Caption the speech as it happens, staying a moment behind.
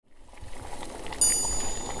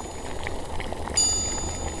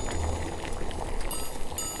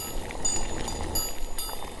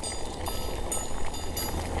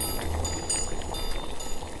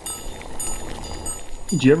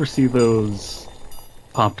Do you ever see those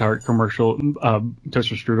Pop-Tart commercial,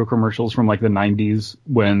 Toaster Strudel commercials from like the 90s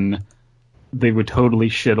when they would totally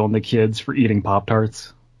shit on the kids for eating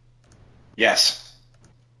Pop-Tarts? Yes.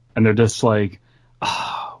 And they're just like,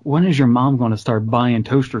 when is your mom going to start buying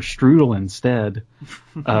Toaster Strudel instead?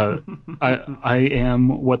 I am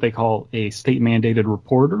what they call a state-mandated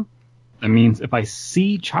reporter. That means if I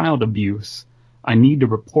see child abuse, I need to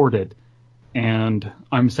report it. And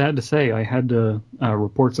I'm sad to say I had to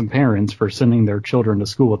report some parents for sending their children to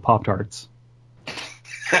school with Pop-Tarts.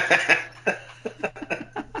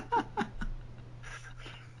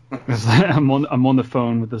 I'm on the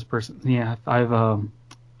phone with this person. Yeah,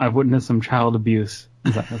 I've witnessed some child abuse.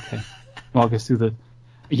 He's like, okay, walk us through the.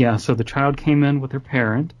 Yeah, so the child came in with their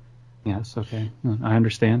parent. Yes, okay, I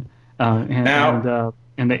understand. And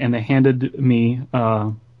they handed me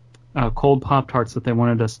cold Pop-Tarts that they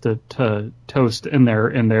wanted us to toast in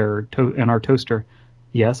our toaster.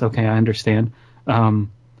 Yes, okay, I understand.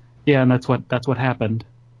 Yeah, and that's what happened.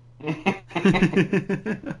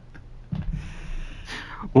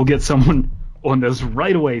 We'll get someone on this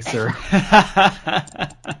right away, sir.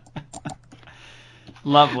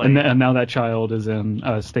 Lovely. And now that child is in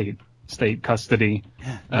state custody,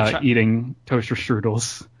 eating toaster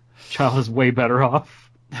strudels. Child is way better off.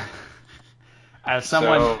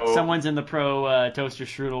 Someone's in the pro toaster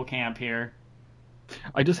strudel camp here.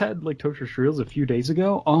 I just had like toaster strudels a few days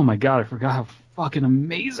ago. Oh my god, I forgot how fucking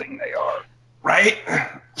amazing they are. Right?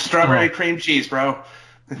 Strawberry cream cheese, bro.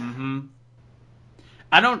 Mm-hmm.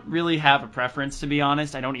 I don't really have a preference, to be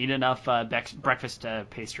honest. I don't eat enough breakfast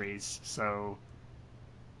pastries, so.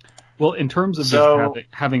 Well, in terms of just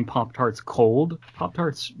having Pop-Tarts cold,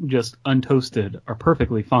 Pop-Tarts just untoasted are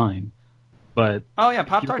perfectly fine. But oh yeah,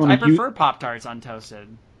 Pop-Tarts. I prefer Pop-Tarts untoasted.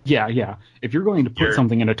 Yeah. If you're going to put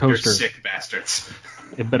something in a toaster, you're sick bastards.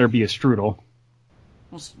 It better be a strudel.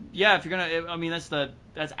 Well, yeah, if you're gonna, I mean, that's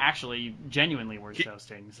actually genuinely worth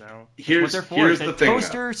toasting. So here's what they're for. Here's the thing,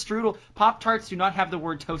 toaster strudel. Pop-Tarts do not have the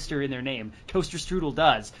word toaster in their name. Toaster strudel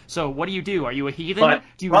does. So what do you do? Are you a heathen?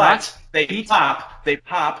 They pop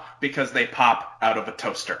because they pop out of a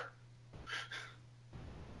toaster.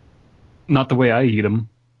 Not the way I eat them.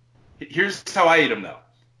 Here's how I eat them, though.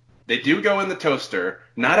 They do go in the toaster,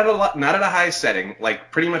 not at a high setting,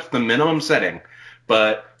 like pretty much the minimum setting,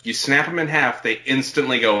 but you snap them in half, they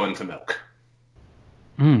instantly go into milk.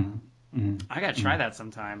 I gotta try that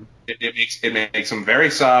sometime. It makes them very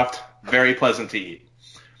soft, very pleasant to eat.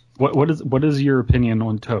 What is your opinion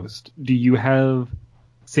on toast? Do you have?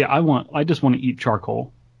 See, I just want to eat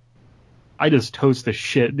charcoal. I just toast the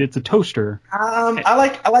shit. It's a toaster. I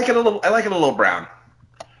like it a little brown.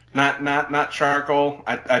 Not charcoal.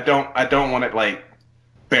 I don't want it like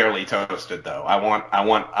barely toasted though. I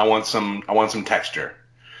want some texture.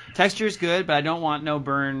 Texture's good, but I don't want no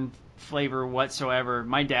burn flavor whatsoever.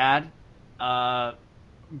 My dad,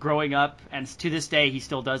 growing up, and to this day he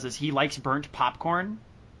still does this. He likes burnt popcorn.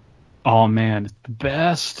 Oh man, it's the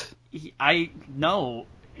best. It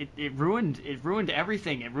ruined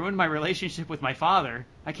everything. It ruined my relationship with my father.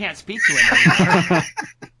 I can't speak to him anymore.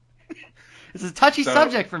 It's a touchy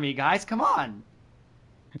subject for me, guys. Come on.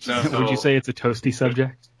 Would you say it's a toasty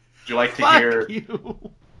subject? Would you like to Fuck hear?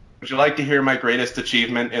 You. Would you like to hear my greatest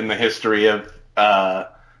achievement in the history of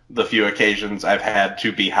the few occasions I've had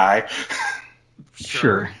to be high?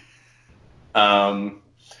 Sure. I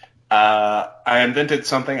invented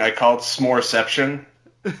something I called s'moreception,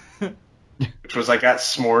 which was I got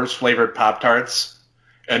s'mores flavored Pop-Tarts,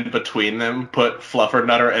 and between them put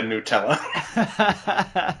Fluffernutter and Nutella.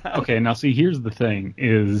 Okay, now see, here's the thing: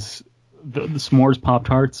 is the s'mores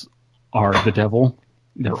Pop-Tarts are the devil.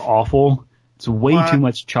 They're awful. It's way too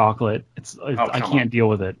much chocolate. I can't deal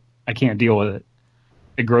with it.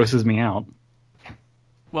 It grosses me out.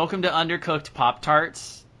 Welcome to Undercooked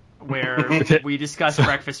Pop-Tarts, where we discuss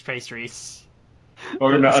breakfast pastries.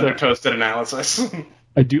 Welcome to Undertoasted Analysis.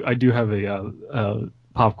 I do have a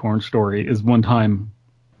popcorn story. Is one time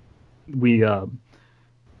we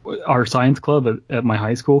our science club at my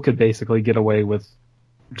high school could basically get away with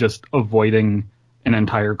just avoiding an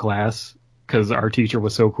entire class because our teacher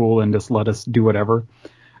was so cool and just let us do whatever.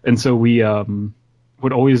 And so we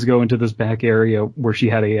would always go into this back area where she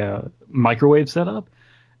had a microwave set up.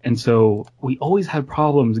 And so we always had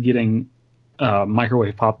problems getting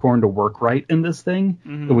microwave popcorn to work right in this thing.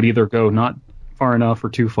 Mm-hmm. It would either go not far enough or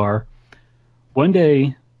too far. One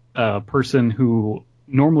day, a person who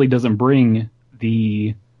normally doesn't bring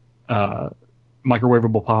the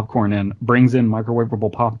microwavable popcorn in brings in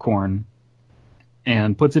microwavable popcorn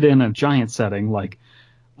and puts it in a giant setting, like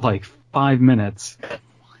 5 minutes,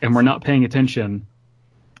 and we're not paying attention.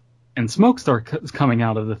 and smoke starts coming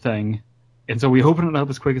out of the thing. And so we open it up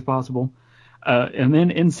as quick as possible. And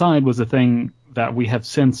then inside was a thing that we have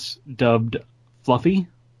since dubbed Fluffy.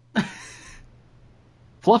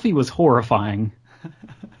 Fluffy was horrifying.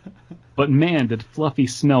 But man, did Fluffy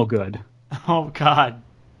smell good. Oh, God.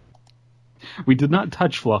 We did not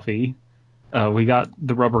touch Fluffy. We got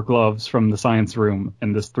the rubber gloves from the science room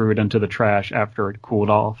and just threw it into the trash after it cooled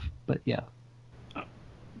off. But yeah.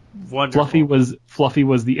 Wonderful. Fluffy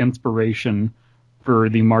was the inspiration for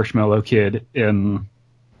the Marshmallow Kid in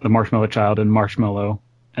the Marshmallow Child and Marshmallow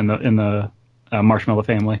in the Marshmallow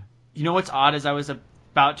Family. You know what's odd is I was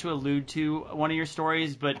about to allude to one of your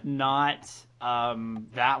stories, but not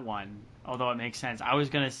that one. Although it makes sense, I was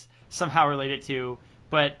gonna somehow relate it to,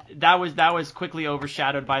 but that was quickly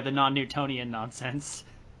overshadowed by the non-Newtonian nonsense.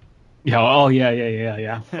 Yeah. Oh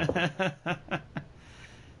yeah.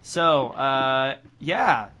 So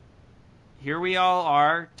yeah, here we all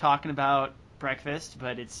are talking about breakfast,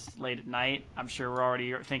 but it's late at night. I'm sure we're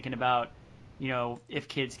already thinking about, if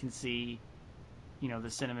kids can see,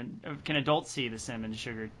 can adults see the cinnamon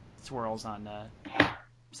sugar swirls on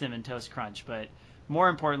Cinnamon Toast Crunch? But more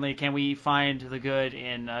importantly, can we find the good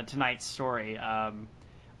in tonight's story? I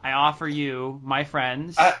offer you, my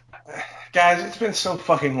friends. Guys, it's been so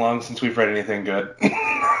fucking long since we've read anything good.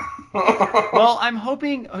 Well, I'm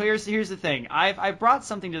hoping. Here's the thing. I brought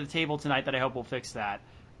something to the table tonight that I hope will fix that.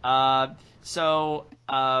 It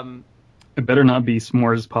better not be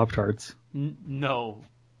s'mores Pop-Tarts. No.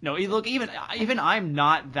 Look, even I'm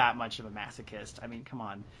not that much of a masochist. I mean, come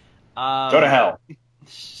on. Go to hell.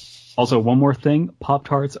 Also, one more thing.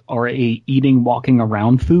 Pop-Tarts are a eating, walking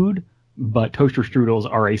around food, but toaster strudels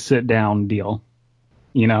are a sit down deal.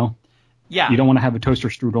 Yeah. You don't want to have a toaster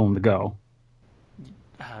strudel on the go.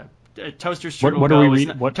 Toaster Strudel what Go are we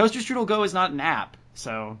Toaster Strudel Go is not an app,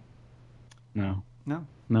 so no,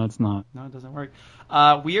 it's not. No, it doesn't work.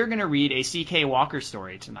 We are going to read a C.K. Walker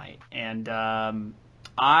story tonight, and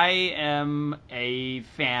I am a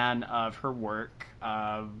fan of her work.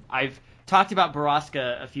 I've talked about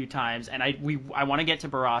Baraska a few times, and I want to get to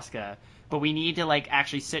Baraska, but we need to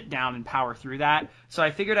actually sit down and power through that. So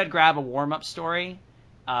I figured I'd grab a warm up story.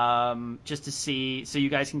 Just to see, so you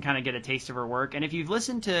guys can kind of get a taste of her work. And if you've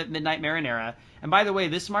listened to Midnight Marinara, and by the way,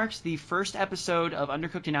 this marks the first episode of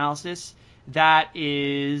Undercooked Analysis that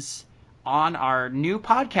is on our new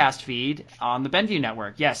podcast feed on the Benview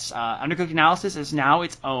Network. Yes, Undercooked Analysis is now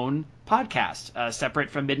its own podcast, separate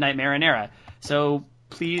from Midnight Marinara. So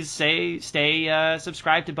please stay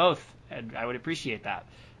subscribed to both, and I would appreciate that.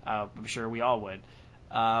 I'm sure we all would.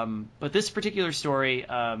 But this particular story,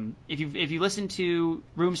 if you listen to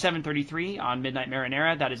Room 733 on Midnight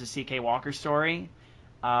Marinara, that is a C.K. Walker story.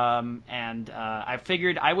 And I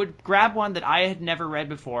figured I would grab one that I had never read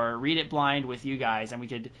before, read it blind with you guys, and we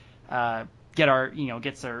could get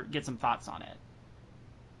some thoughts on it.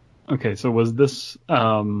 Okay, so was this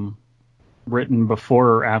written before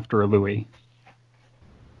or after Louis?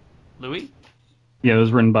 Louis? Yeah, it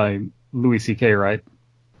was written by Louis C.K., right?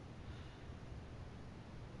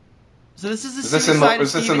 So this is the suicide of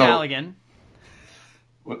Stephen Alligan.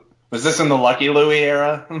 Was this in the Lucky Louie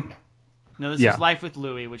era? No, this is Life with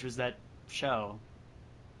Louie, which was that show.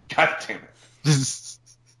 God damn it.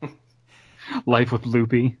 Life with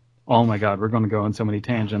Loopy. Oh my god, we're going to go on so many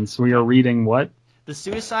tangents. We are reading what? The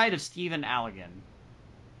Suicide of Stephen Alligan.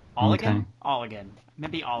 Alligan? Okay. Alligan.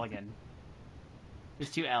 Maybe Alligan.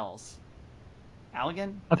 There's two L's.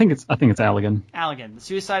 Alligan? I think it's Alligan. Alligan. The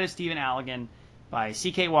Suicide of Stephen Alligan by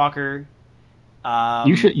C.K. Walker.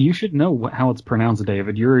 You should know how it's pronounced,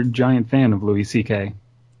 David. You're a giant fan of Louis C.K.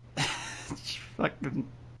 All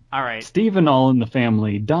right. Stephen All in the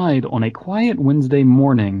Family died on a quiet Wednesday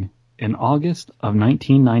morning in August of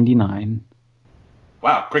 1999.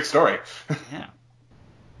 Wow, quick story. Yeah.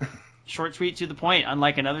 Short, sweet, to the point,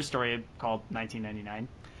 unlike another story called 1999.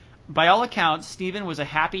 By all accounts, Stephen was a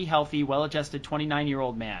happy, healthy, well-adjusted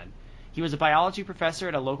 29-year-old man. He was a biology professor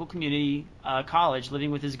at a local community college,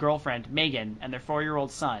 living with his girlfriend, Megan, and their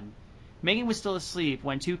 4-year-old son. Megan was still asleep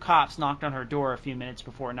when 2 cops knocked on her door a few minutes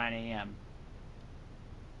before 9 a.m.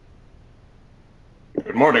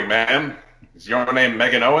 Good morning, ma'am. Is your name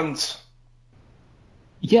Megan Owens?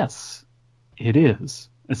 Yes, it is.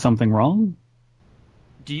 Is something wrong?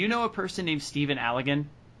 Do you know a person named Stephen Alligan?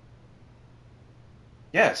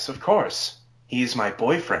 Yes, of course. He's my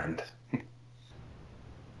boyfriend.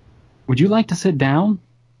 Would you like to sit down?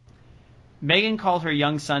 Megan called her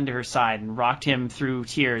young son to her side and rocked him through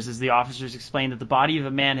tears as the officers explained that the body of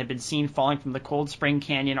a man had been seen falling from the Cold Spring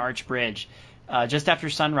Canyon Arch Bridge just after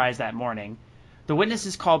sunrise that morning. The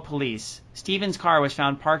witnesses called police. Stephen's car was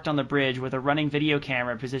found parked on the bridge with a running video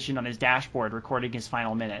camera positioned on his dashboard recording his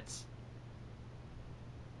final minutes.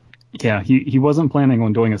 Yeah, he wasn't planning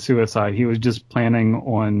on doing a suicide. He was just planning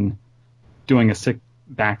on doing a sick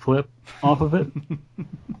backflip off of it.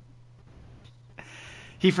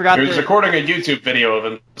 He forgot He was recording a YouTube video of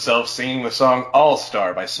himself singing the song All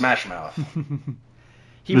Star by Smash Mouth.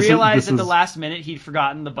 He realized at the last minute he'd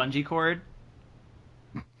forgotten the bungee cord.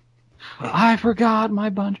 I forgot my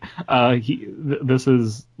bungee. This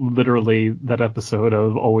is literally that episode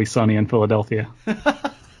of Always Sunny in Philadelphia.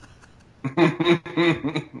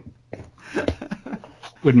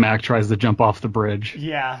 When Mac tries to jump off the bridge.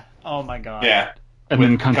 Yeah. Oh my god. Yeah. And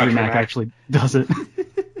then Country Mac actually does it.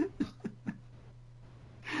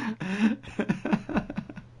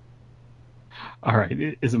 All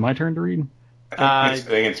right. Is it my turn to read? I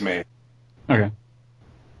think it's me. Okay.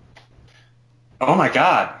 Oh my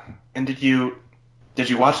god. And did you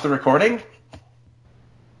watch the recording?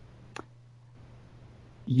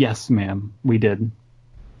 Yes, ma'am. We did.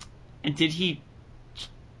 And did he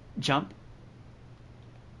jump?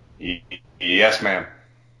 Yes, ma'am.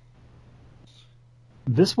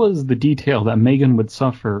 This was the detail that Megan would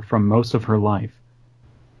suffer from most of her life.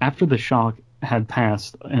 After the shock had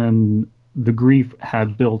passed and the grief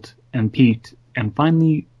had built and peaked and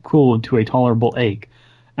finally cooled to a tolerable ache,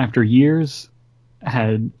 after years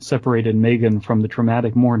had separated Megan from the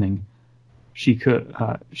traumatic mourning, she could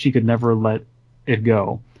never let it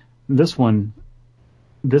go. This one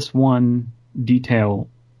detail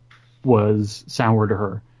was sour to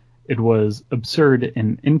her. It was absurd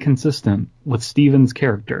and inconsistent with Stephen's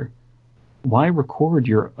character. Why record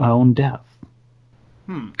your own death?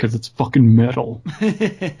 Because it's fucking metal.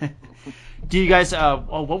 Do you guys?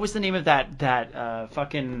 What was the name of that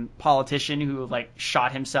fucking politician who like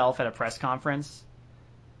shot himself at a press conference?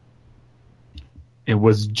 It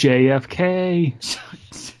was JFK.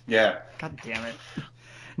 Yeah. God damn it!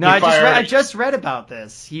 No, I just read about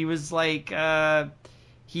this. He was like,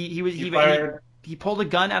 he pulled a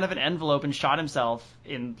gun out of an envelope and shot himself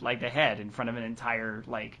in like the head in front of an entire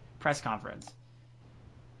like press conference.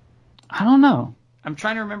 I don't know. I'm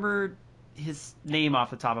trying to remember his name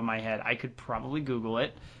off the top of my head. I could probably Google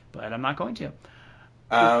it, but I'm not going to.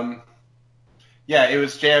 Yeah, it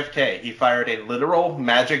was JFK. He fired a literal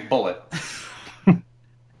magic bullet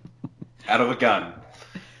out of a gun.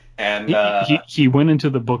 And he went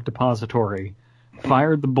into the book depository,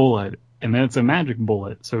 fired the bullet, and then it's a magic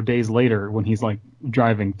bullet. So days later, when he's like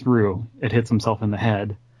driving through, it hits himself in the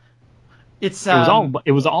head. It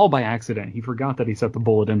was all by accident. He forgot that he set the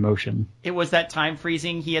bullet in motion. It was that time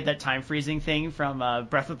freezing. He had that time freezing thing from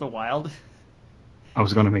Breath of the Wild. I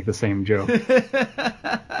was going to make the same joke.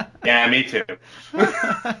 Yeah, me too.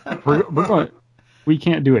 We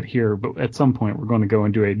can't do it here, but at some point we're going to go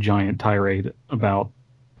and do a giant tirade about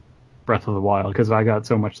Breath of the Wild because I got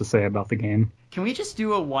so much to say about the game. Can we just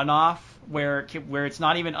do a one-off where it's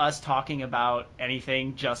not even us talking about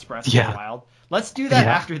anything, just Breath of the Wild? Let's do that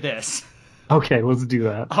after this. Okay, let's do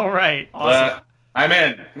that. All right, awesome. I'm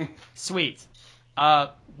in. Sweet.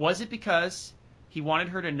 Was it because he wanted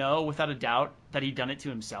her to know without a doubt that he'd done it to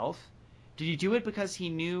himself? Did he do it because he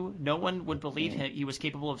knew no one would believe he was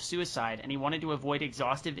capable of suicide and he wanted to avoid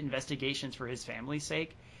exhaustive investigations for his family's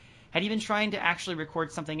sake? Had he been trying to actually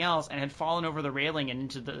record something else and had fallen over the railing and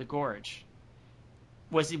into the gorge?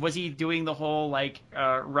 Was he doing the whole like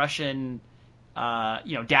Russian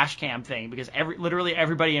dash cam thing, because literally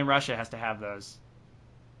everybody in Russia has to have those.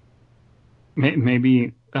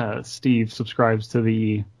 Maybe Steven subscribes to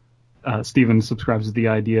the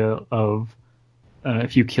idea of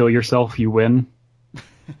if you kill yourself, you win.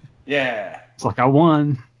 Yeah. It's like, I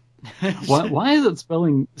won. Why is it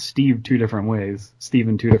spelling Steve two different ways?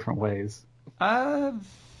 Steven two different ways.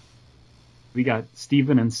 We got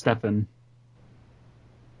Steven and Stefan.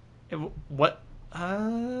 What?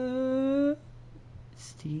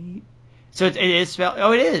 Steve. So it is spelled.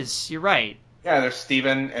 Oh, it is. You're right. Yeah, there's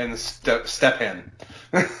Steven and Stefan.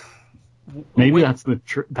 Maybe that's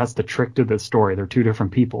the trick to this story. They're two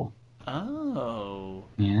different people. Oh.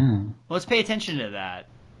 Yeah. Well, let's pay attention to that.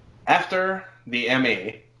 After the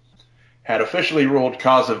ME had officially ruled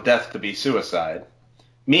cause of death to be suicide,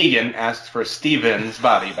 Megan asked for Steven's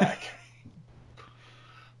body back.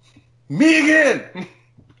 Megan!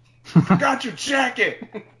 Forgot your jacket!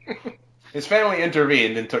 His family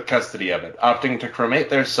intervened and took custody of it, opting to cremate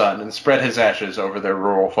their son and spread his ashes over their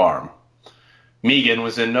rural farm. Megan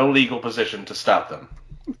was in no legal position to stop them.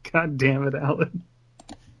 God damn it, Alan.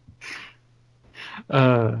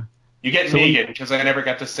 You get Megan because I never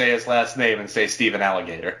got to say his last name and say Stephen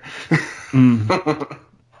Alligator.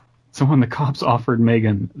 So So when the cops offered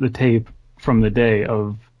Megan the tape from the day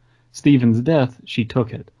of Stephen's death, she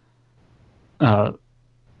took it. Though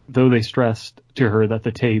they stressed to her that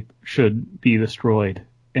the tape should be destroyed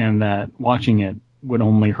and that watching it would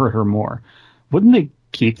only hurt her more. Wouldn't they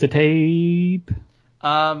keep the tape?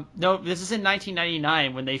 No, this is in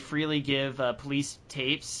 1999 when they freely give police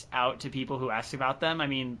tapes out to people who ask about them. I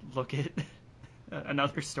mean, look at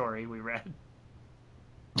another story we read.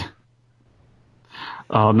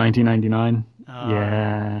 1999?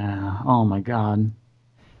 Yeah. Oh my god.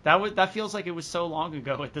 That feels like it was so long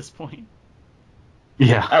ago at this point.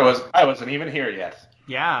 Yeah. I wasn't even here yet.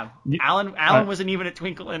 Yeah. Alan wasn't even a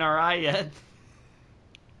twinkle in our eye yet.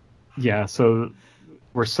 Yeah, so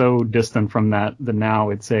we're so distant from that now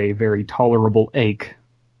it's a very tolerable ache.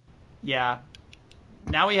 Yeah.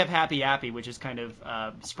 Now we have Happy Appy, which is kind of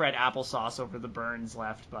spread applesauce over the burns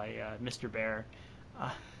left by Mr. Bear.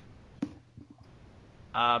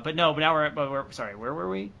 But now we're sorry, where were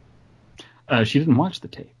we? She didn't watch the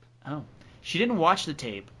tape. Oh. She didn't watch the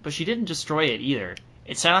tape, but she didn't destroy it either.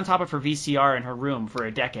 It sat on top of her VCR in her room for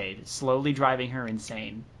a decade, slowly driving her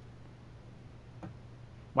insane.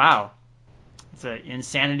 Wow. It's an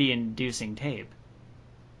insanity-inducing tape.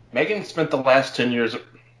 Megan spent the last 10 years of...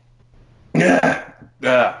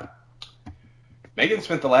 Megan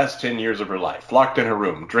spent the last 10 years of her life locked in her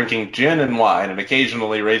room, drinking gin and wine and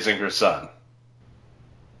occasionally raising her son.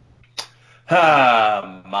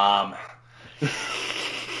 Mom.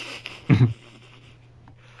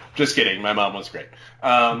 Just kidding. My mom was great.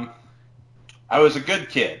 I was a good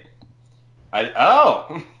kid. Okay,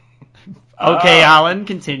 Alan,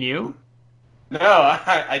 continue. No,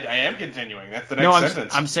 I am continuing. That's the next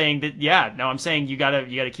sentence. I'm saying that. Yeah, no, I'm saying you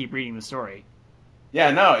gotta keep reading the story.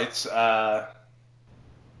 Yeah, no, it's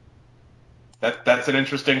that's an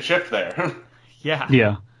interesting shift there. Yeah.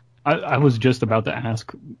 Yeah. I was just about to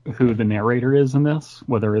ask who the narrator is in this,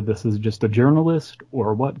 whether this is just a journalist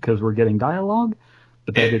or what, because we're getting dialogue.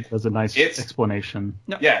 But that does a nice explanation.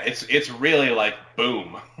 No. Yeah, it's really like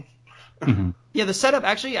boom. Mm-hmm. Yeah, the setup,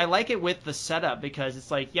 actually, I like it with the setup because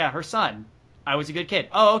it's like, yeah, her son. I was a good kid.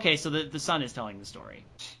 Oh, okay, so the son is telling the story.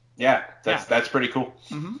 Yeah, that's pretty cool.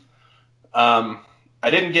 Mm-hmm.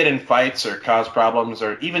 I didn't get in fights or cause problems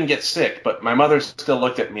or even get sick, but my mother still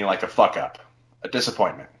looked at me like a fuck-up, a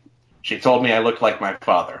disappointment. She told me I looked like my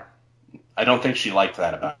father. I don't think she liked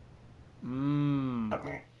that about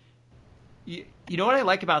me. You know what I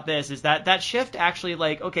like about this is that shift actually,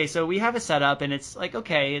 like, okay, so we have a setup and it's like,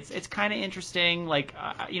 okay, it's kind of interesting, like,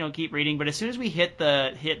 keep reading, but as soon as we hit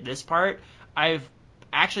this part, I've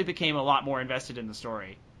actually became a lot more invested in the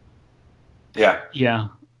story. Yeah. Yeah.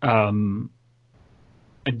 I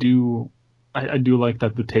do like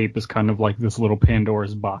that the tape is kind of like this little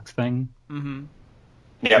Pandora's box thing. Mm-hmm.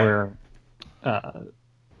 Yeah. Where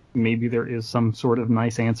maybe there is some sort of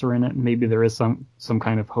nice answer in it. Maybe there is some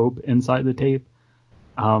kind of hope inside the tape.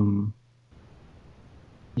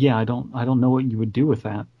 Yeah, I don't know what you would do with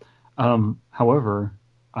that. However,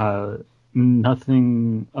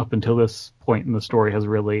 nothing up until this point in the story has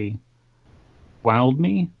really wowed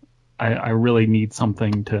me. I really need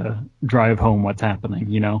something to drive home what's happening,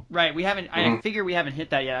 you know? Right. We haven't. I figure we haven't hit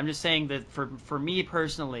that yet. I'm just saying that for me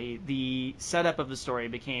personally, the setup of the story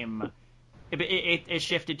became it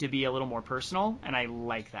shifted to be a little more personal, and I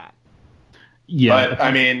like that. Yeah. But I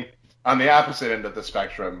mean, on the opposite end of the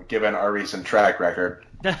spectrum, given our recent track record,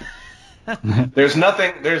 there's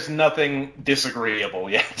nothing disagreeable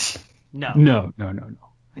yet. No. No.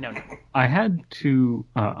 I had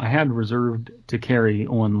reserved to carry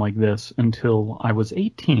on like this until I was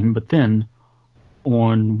 18, but then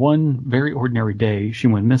on one very ordinary day, she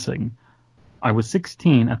went missing. I was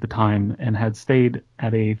 16 at the time and had stayed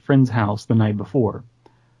at a friend's house the night before.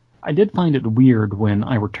 I did find it weird when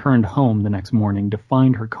I returned home the next morning to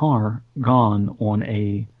find her car gone on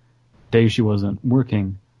a day she wasn't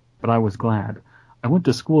working, but I was glad. I went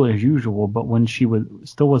to school as usual, but when she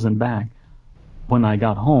still wasn't back, when I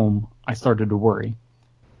got home, I started to worry.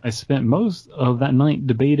 I spent most of that night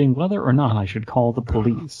debating whether or not I should call the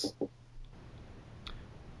police.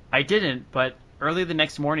 I didn't, but early the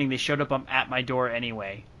next morning they showed up at my door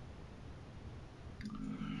anyway.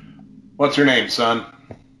 What's your name, son?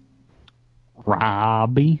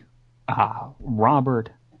 Robbie. Robert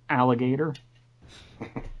Alligator.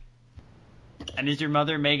 And is your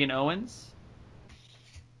mother Megan Owens?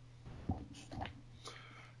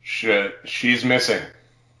 She's missing.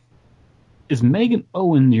 Is Megan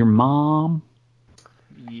Owens your mom?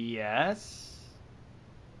 Yes.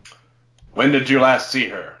 When did you last see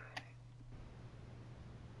her?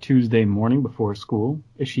 Tuesday morning before school.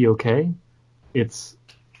 Is she okay? It's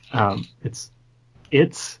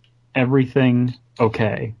everything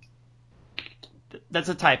okay? That's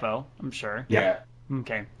a typo, I'm sure. Yeah.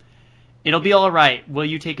 Okay. It'll be all right. Will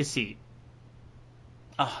you take a seat?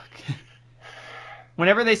 Oh.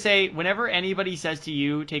 Whenever anybody says to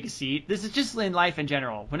you, take a seat, this is just in life in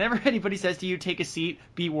general. Whenever anybody says to you, take a seat,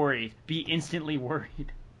 be worried. Be instantly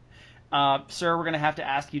worried. Sir, we're going to have to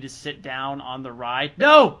ask you to sit down on the ride.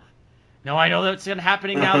 No! No, I know that's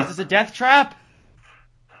happening now. Is this a death trap?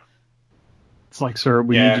 It's like, sir,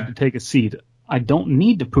 we need you to take a seat. I don't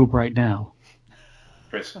need to poop right now.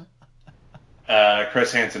 Chris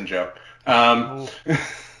Hansen joke.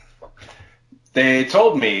 They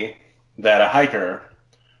told me that a hiker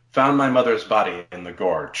found my mother's body in the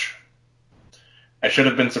gorge. I should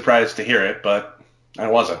have been surprised to hear it, but I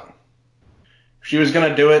wasn't. If she was going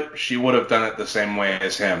to do it, she would have done it the same way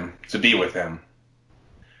as him, to be with him.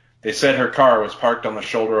 They said her car was parked on the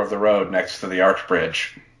shoulder of the road next to the arch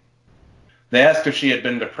bridge. They asked if she had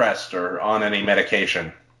been depressed or on any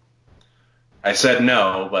medication. I said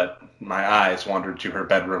no, but my eyes wandered to her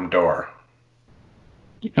bedroom door.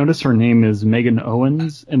 You notice her name is Megan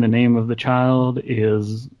Owens, and the name of the child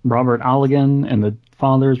is Robert Alligan, and the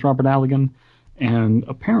father is Robert Alligan. And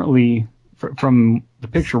apparently, from the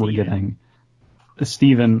picture we're getting,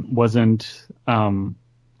 Stephen wasn't...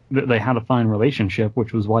 they had a fine relationship,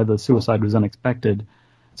 which was why the suicide was unexpected.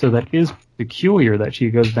 So that is peculiar that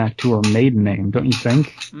she goes back to her maiden name, don't you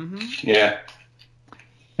think? Mm-hmm. Yeah.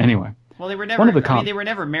 Anyway. Well, they were never. They were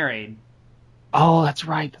never married. Oh, that's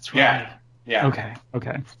right. That's right. Yeah.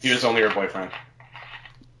 Okay. He was only her boyfriend.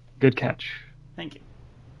 Good catch. Thank you.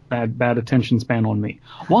 Bad attention span on me.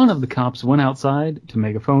 One of the cops went outside to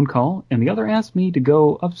make a phone call, and the other asked me to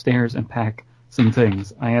go upstairs and pack some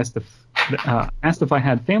things. I asked if I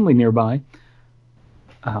had family nearby.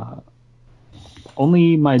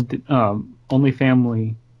 Only my dad's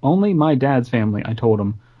family, I told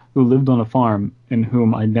him, who lived on a farm and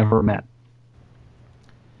whom I never met.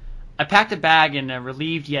 I packed a bag in a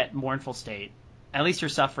relieved yet mournful state. At least her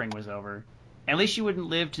suffering was over. At least she wouldn't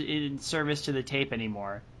live in service to the tape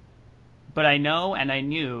anymore. But I know and I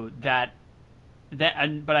knew then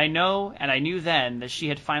that she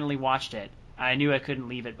had finally watched it. I knew I couldn't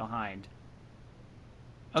leave it behind.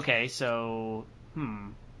 Okay, so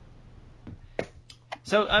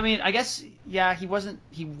So I mean, I guess he wasn't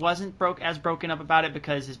broken up about it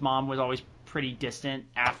because his mom was always pretty distant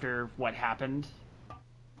after what happened.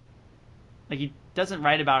 Like, he doesn't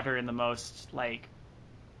write about her in the most like.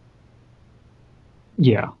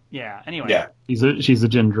 Yeah. Yeah. Anyway. Yeah. She's a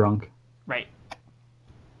gin drunk. Right.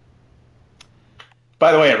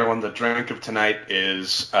 By the way, everyone, the drink of tonight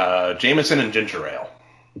is Jameson and ginger ale.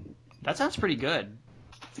 That sounds pretty good.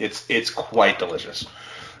 It's quite delicious.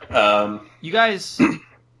 You guys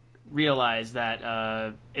realize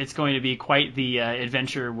that it's going to be quite the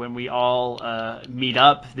adventure when we all meet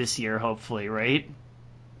up this year, hopefully, right?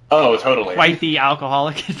 Oh, totally. Quite the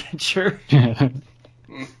alcoholic adventure.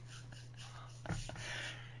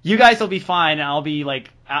 You guys will be fine. I'll be like,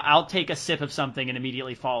 I'll take a sip of something and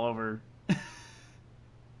immediately fall over.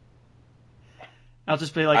 I'll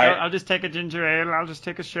just be like, I'll just take a ginger ale. I'll just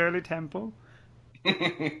take a Shirley Temple.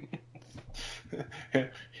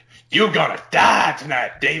 You're gonna die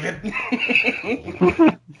tonight, David.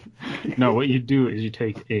 No, what you do is you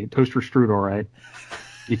take a toaster strudel, right?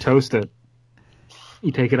 You toast it.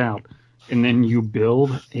 You take it out. And then you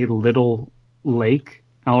build a little lake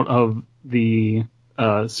out of the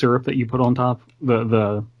syrup that you put on top. What's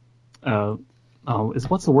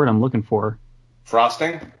the word I'm looking for?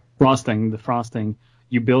 Frosting? The frosting.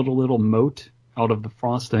 You build a little moat out of the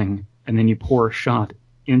frosting, and then you pour a shot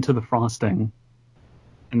into the frosting,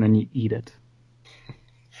 and then you eat it.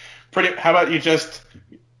 How about you just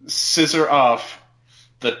scissor off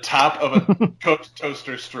the top of a cooked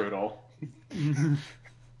toaster strudel,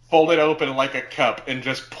 fold it open like a cup, and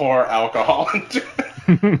just pour alcohol into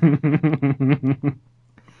it?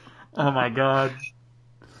 Oh my god.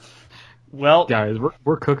 Well, guys,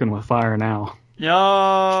 we're cooking with fire now.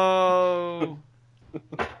 Yo!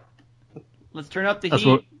 Let's turn up the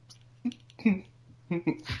heat.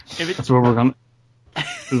 This is what we're gonna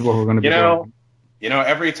be doing. You know,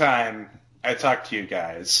 every time I talk to you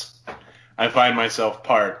guys, I find myself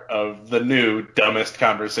part of the new dumbest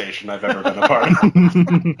conversation I've ever been a part of.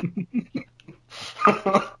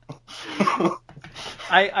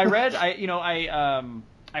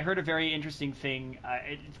 I heard a very interesting thing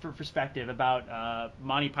for perspective about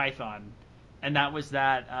Monty Python, and that was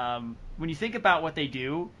that when you think about what they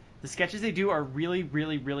do, the sketches they do are really,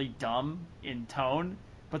 really, really dumb in tone,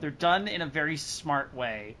 but they're done in a very smart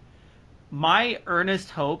way. My earnest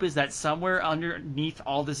hope is that somewhere underneath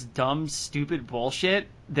all this dumb, stupid bullshit,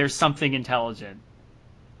 there's something intelligent.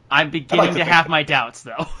 I'm beginning to have my doubts,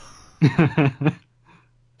 though.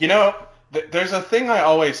 You know, there's a thing I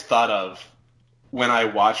always thought of when I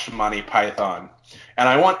watched Monty Python, and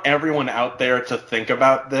I want everyone out there to think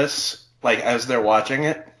about this, like, as they're watching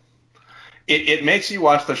it. It makes you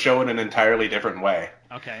watch the show in an entirely different way.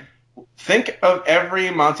 Okay. Think of every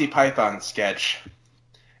Monty Python sketch,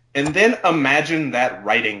 and then imagine that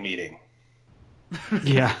writing meeting.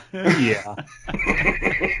 Yeah. Yeah.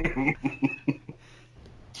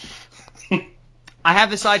 I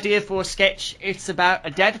have this idea for a sketch. It's about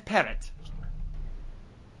a dead parrot.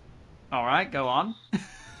 All right, go on.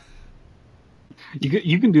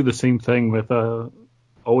 You can do the same thing with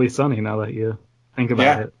Always Sunny now that you think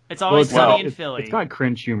about it. It's Always Sunny in Philly. It's got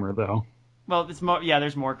cringe humor though. Well, it's more. Yeah,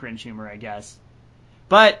 there's more cringe humor, I guess.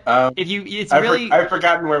 But I've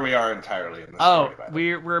forgotten where we are entirely in this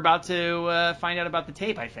story. We're about to find out about the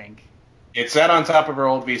tape, I think. It sat on top of her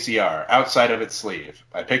old VCR, outside of its sleeve.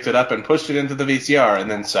 I picked it up and pushed it into the VCR,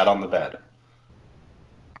 and then sat on the bed.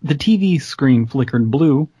 The TV screen flickered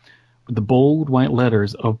blue, with the bold white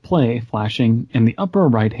letters of play flashing in the upper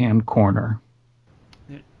right-hand corner.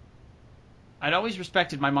 I'd always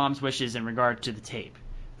respected my mom's wishes in regard to the tape.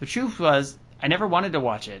 The truth was, I never wanted to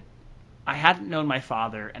watch it. I hadn't known my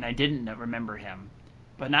father, and I didn't remember him.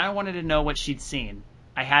 But now I wanted to know what she'd seen.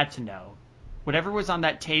 I had to know. Whatever was on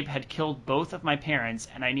that tape had killed both of my parents,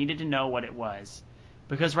 and I needed to know what it was.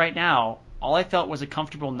 Because right now, all I felt was a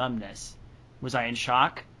comfortable numbness. Was I in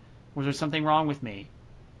shock? Was there something wrong with me?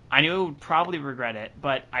 I knew I would probably regret it,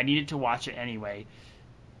 but I needed to watch it anyway.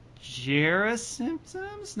 Jera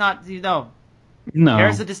symptoms? No.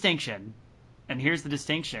 There's a distinction. And here's the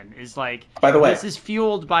distinction, is like, by the way, this is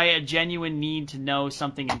fueled by a genuine need to know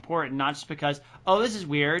something important, not just because, oh, this is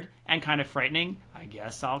weird and kind of frightening. I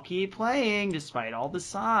guess I'll keep playing despite all the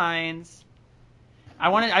signs.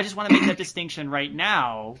 I just want to make that distinction right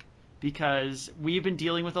now because we've been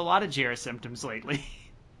dealing with a lot of Jera symptoms lately.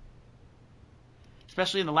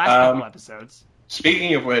 Especially in the last couple episodes.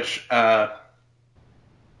 Speaking of which, I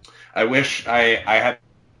wish I had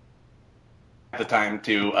the time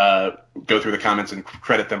to go through the comments and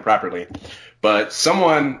credit them properly. But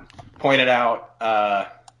someone pointed out,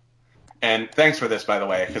 and thanks for this, by the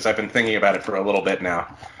way, because I've been thinking about it for a little bit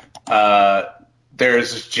now.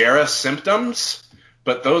 There's Jera symptoms,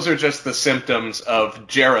 but those are just the symptoms of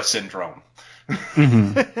Jera syndrome.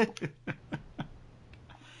 Mm-hmm.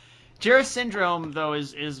 Jera syndrome, though,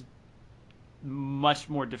 is much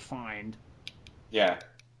more defined. Yeah.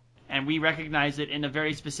 And we recognize it in a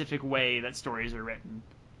very specific way that stories are written.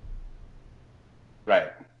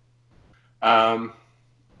 Right. But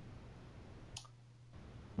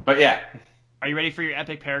yeah. Are you ready for your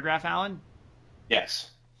epic paragraph, Alan? Yes.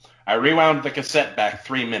 I rewound the cassette back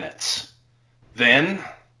 3 minutes. Then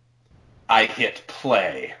I hit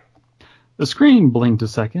play. The screen blinked a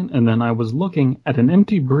second, and then I was looking at an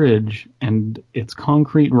empty bridge and its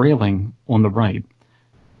concrete railing on the right.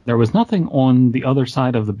 There was nothing on the other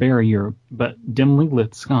side of the barrier but dimly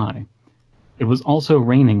lit sky. It was also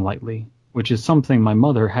raining lightly, which is something my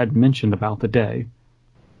mother had mentioned about the day.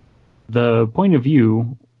 The point of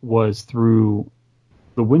view was through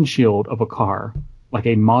the windshield of a car, like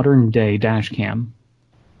a modern-day dash cam.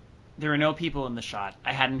 There were no people in the shot.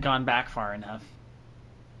 I hadn't gone back far enough.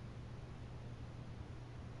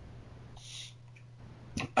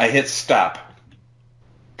 I hit stop,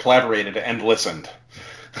 collaborated, and listened.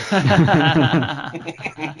 I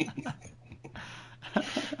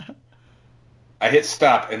hit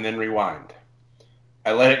stop and then rewind.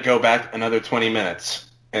 I let it go back another 20 minutes,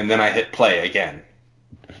 and then I hit play again.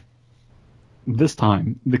 This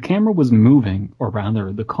time, the camera was moving, or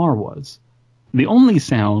rather, the car was. The only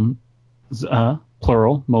sound,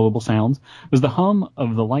 plural, mobile sounds, was the hum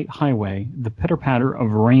of the light highway, the pitter-patter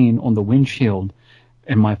of rain on the windshield,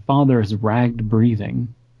 and my father's ragged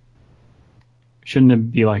breathing. Shouldn't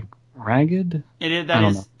it be like ragged? It is.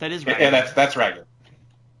 That is ragged. Yeah, that's ragged.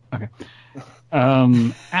 Okay.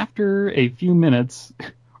 After a few minutes,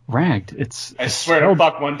 ragged. I swear to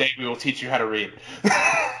fuck, one day we will teach you how to read.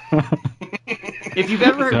 If you've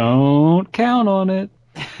ever don't count on it.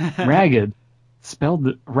 Ragged,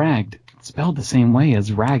 ragged, spelled the same way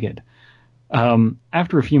as ragged.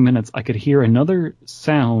 After a few minutes, I could hear another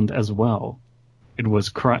sound as well. It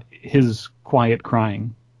was his quiet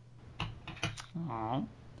crying. Aww.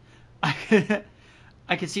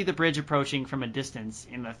 I could see the bridge approaching from a distance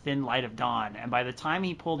in the thin light of dawn, and by the time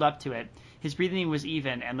he pulled up to it, his breathing was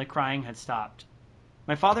even and the crying had stopped.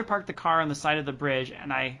 My father parked the car on the side of the bridge,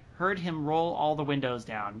 and I heard him roll all the windows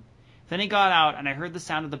down. Then he got out, and I heard the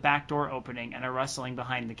sound of the back door opening and a rustling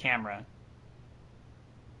behind the camera.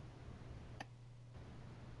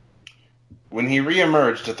 When he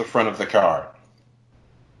re-emerged at the front of the car,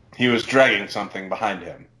 he was dragging something behind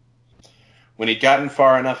him. When he'd gotten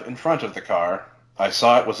far enough in front of the car, I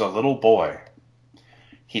saw it was a little boy.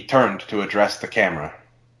 He turned to address the camera.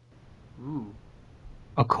 Ooh.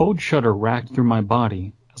 A cold shudder racked through my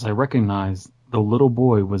body as I recognized the little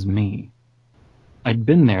boy was me. I'd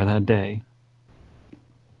been there that day.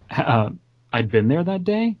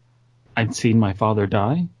 I'd seen my father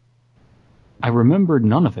die. I remembered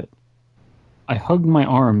none of it. I hugged my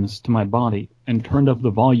arms to my body and turned up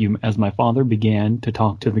the volume as my father began to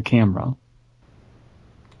talk to the camera.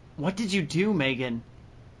 What did you do, Megan?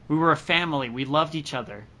 We were a family. We loved each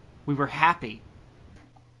other. We were happy.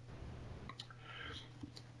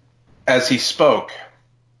 As he spoke,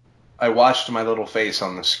 I watched my little face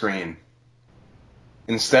on the screen.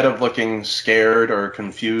 Instead of looking scared or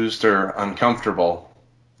confused or uncomfortable,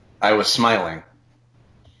 I was smiling.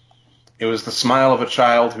 It was the smile of a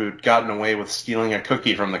child who'd gotten away with stealing a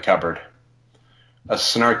cookie from the cupboard. A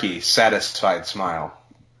snarky, satisfied smile.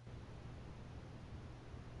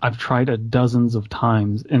 I've tried it dozens of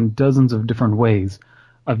times in dozens of different ways.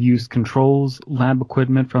 I've used controls, lab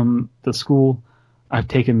equipment from the school. I've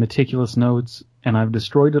taken meticulous notes, and I've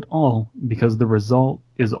destroyed it all because the result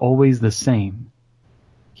is always the same.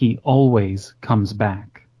 He always comes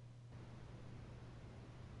back.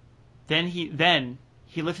 Then he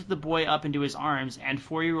lifted the boy up into his arms, and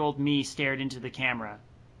 4-year-old me stared into the camera.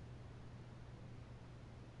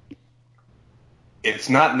 It's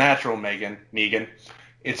not natural, Megan.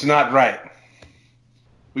 It's not right.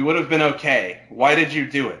 We would have been okay. Why did you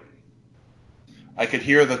do it? I could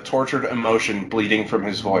hear the tortured emotion bleeding from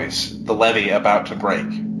his voice, the levee about to break.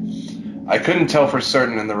 I couldn't tell for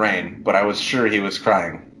certain in the rain, but I was sure he was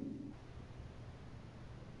crying.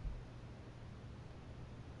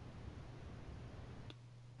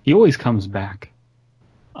 He always comes back.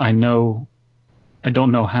 I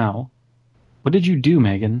don't know how. What did you do,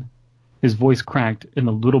 Megan? His voice cracked, and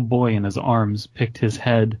the little boy in his arms picked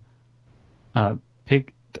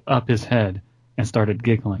up his head and started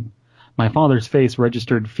giggling. My father's face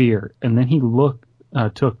registered fear, and then he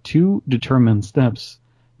took 2 determined steps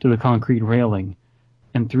to the concrete railing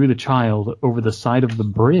and threw the child over the side of the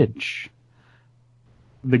bridge.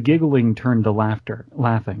 The giggling turned to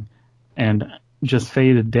laughing, and just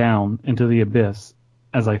faded down into the abyss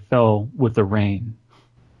as I fell with the rain.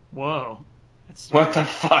 Whoa. What the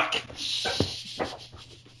fuck?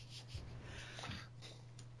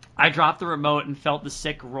 I dropped the remote and felt the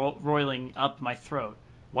sick roiling up my throat.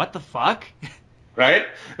 What the fuck? Right?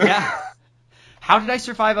 Yeah. How did I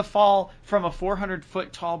survive a fall from a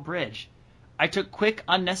 400-foot tall bridge? I took quick,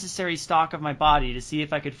 unnecessary stock of my body to see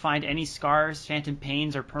if I could find any scars, phantom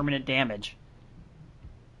pains, or permanent damage.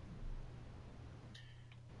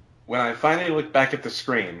 When I finally looked back at the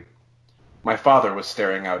screen, my father was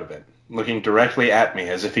staring out of it, looking directly at me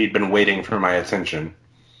as if he'd been waiting for my attention.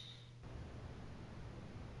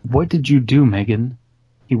 What did you do, Megan?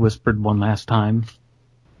 He whispered one last time.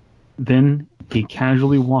 Then he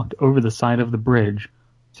casually walked over the side of the bridge,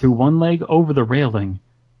 threw one leg over the railing,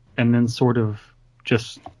 and then sort of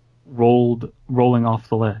just rolling off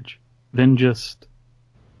the ledge. Then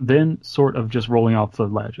sort of just rolling off the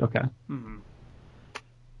ledge. Okay. Mm-hmm.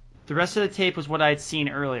 The rest of the tape was what I had seen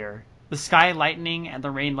earlier. The sky lightening and the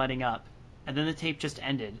rain letting up. And then the tape just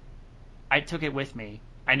ended. I took it with me.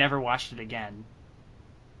 I never watched it again.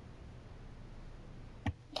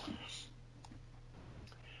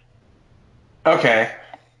 Okay,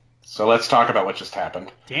 so let's talk about what just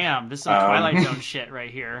happened. Damn, this is some Twilight Zone shit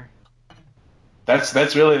right here.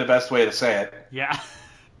 That's really the best way to say it. Yeah.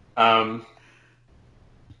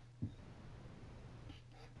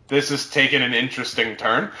 This has taken an interesting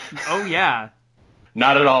turn. Oh, yeah.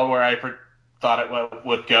 Not at all where I thought it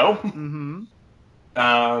would go.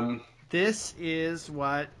 Mm-hmm. This is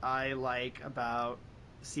what I like about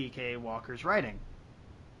C.K. Walker's writing.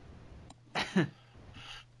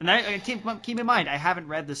 And keep in mind, I haven't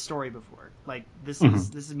read this story before. Like, this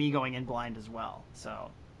is me going in blind as well.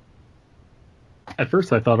 So. At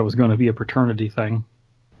first, I thought it was going to be a paternity thing.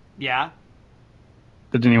 Yeah.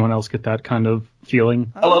 Did anyone else get that kind of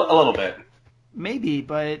feeling? A little bit. Maybe,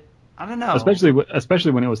 but I don't know.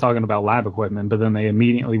 Especially when it was talking about lab equipment, but then they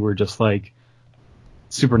immediately were just like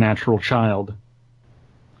supernatural child.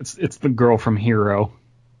 It's the girl from Hero.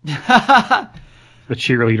 The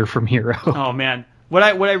cheerleader from Hero. Oh man. What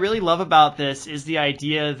I really love about this is the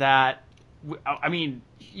idea that, I mean,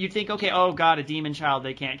 you think, okay, oh god, a demon child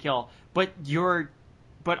they can't kill, but you're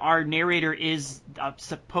but our narrator is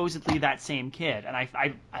supposedly that same kid, and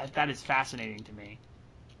I that is fascinating to me.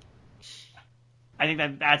 I think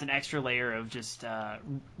that adds an extra layer of just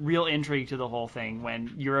real intrigue to the whole thing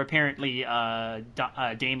when you're apparently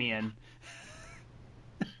Damien.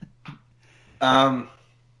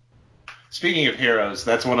 Speaking of heroes,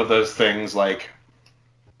 that's one of those things, like,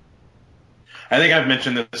 I think I've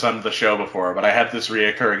mentioned this on the show before, but I have this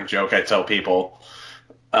reoccurring joke I tell people.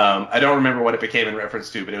 I don't remember what it became in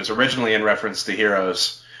reference to, but it was originally in reference to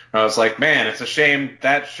Heroes. I was like, man, it's a shame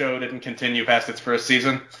that show didn't continue past its first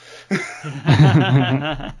season. Because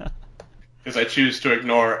I choose to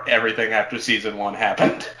ignore everything after season 1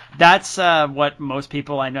 happened. That's what most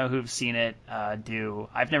people I know who've seen it do.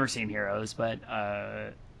 I've never seen Heroes, but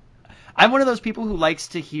I'm one of those people who likes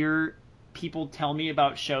to hear people tell me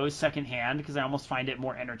about shows secondhand because I almost find it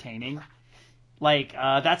more entertaining. Like,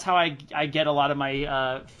 that's how I get a lot of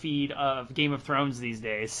my feed of Game of Thrones these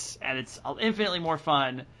days, and it's infinitely more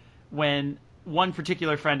fun when one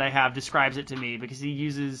particular friend I have describes it to me because he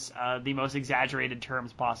uses the most exaggerated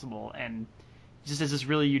terms possible and just has this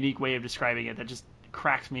really unique way of describing it that just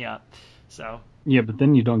cracks me up. So yeah, but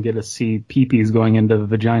then you don't get to see peepees going into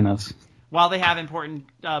vaginas while they have important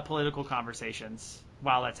political conversations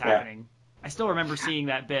while that's happening. I still remember seeing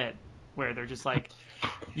that bit where they're just like,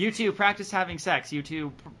 you two practice having sex, you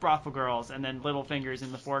two brothel girls, and then Littlefingers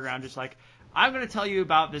in the foreground just like, I'm going to tell you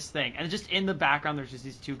about this thing. And just in the background, there's just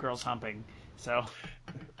these two girls humping. So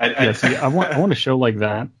I want a show like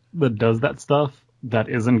that does that stuff that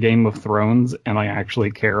isn't Game of Thrones and I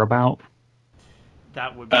actually care about.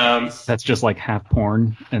 That would be nice. That's just like half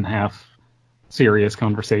porn and half serious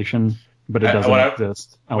conversation, but it doesn't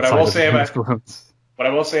exist outside of Game of Thrones. What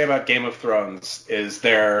I will say about Game of Thrones is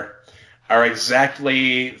there are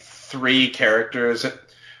exactly 3 characters.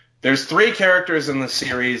 There's 3 characters in the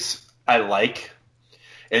series I like,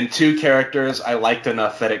 and 2 characters I liked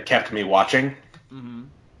enough that it kept me watching. Mm-hmm.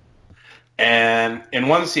 And in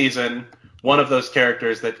one season, one of those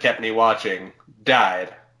characters that kept me watching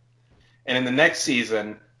died. And in the next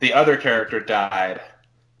season, the other character died.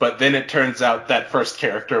 But then it turns out that first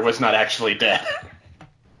character was not actually dead.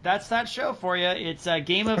 That's that show for you. It's a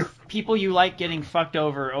game of people you like getting fucked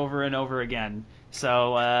over and over again.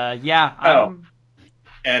 So, yeah.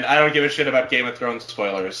 And I don't give a shit about Game of Thrones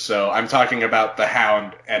spoilers, so I'm talking about the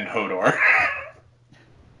Hound and Hodor.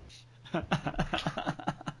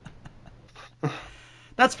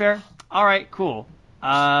 That's fair. All right, cool.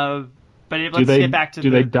 But let's get back to Do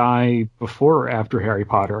they die before or after Harry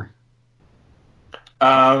Potter?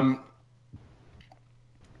 How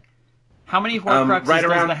many Horcruxes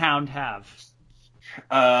does the Hound have?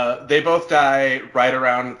 They both die right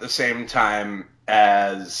around the same time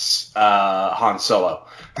as Han Solo.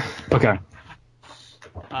 Okay.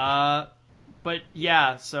 But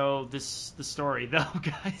yeah, so the story though,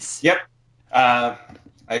 guys. Yep.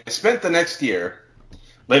 I spent the next year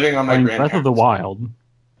living on my grandparents. Breath of the Wild.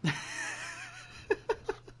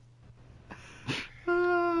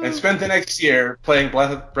 I spent the next year playing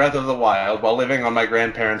Breath of the Wild while living on my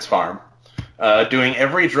grandparents' farm, doing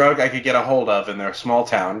every drug I could get a hold of in their small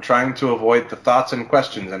town, trying to avoid the thoughts and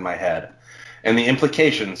questions in my head, and the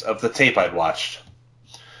implications of the tape I'd watched.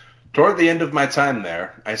 Toward the end of my time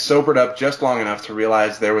there, I sobered up just long enough to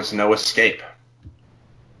realize there was no escape.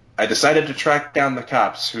 I decided to track down the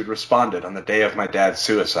cops who'd responded on the day of my dad's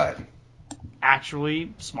suicide.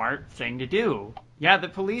 Actually, smart thing to do. Yeah, the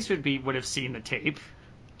police would have seen the tape.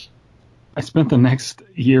 I spent the next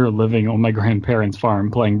year living on my grandparents'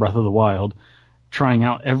 farm playing Breath of the Wild, trying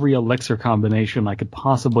out every elixir combination I could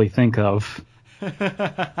possibly think of.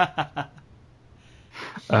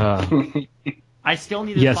 I still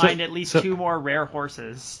need to find at least 2 more rare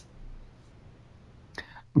horses.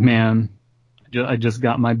 Man, I just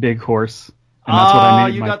got my big horse. And that's what I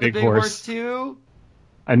named you my got big the big horse too?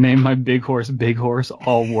 I named my big horse,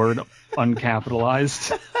 all word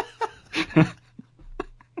uncapitalized.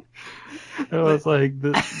 It was like,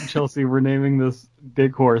 Chelsea, we're naming this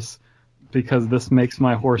big horse because this makes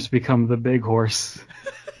my horse become the big horse.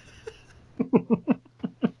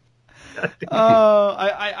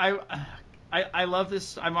 I love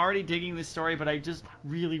this. I'm already digging this story, but I just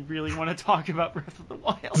really, really want to talk about Breath of the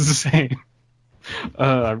Wild. Same.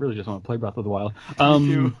 I really just want to play Breath of the Wild.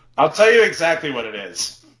 Me too. I'll tell you exactly what it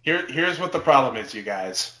is. Here's what the problem is, you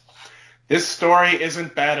guys. This story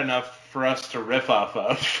isn't bad enough for us to riff off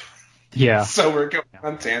of. Yeah. So we're going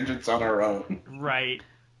on tangents on our own. Right.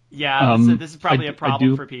 Yeah, this is probably a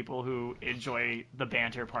problem for people who enjoy the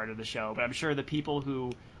banter part of the show, but I'm sure the people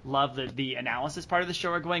who love the analysis part of the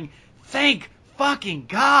show are going, thank fucking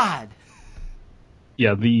God!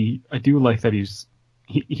 Yeah, I do like that he's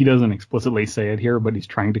he doesn't explicitly say it here, but he's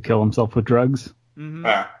trying to kill himself with drugs. Mm-hmm.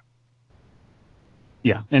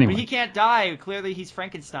 Yeah. Anyway, but he can't die. Clearly, he's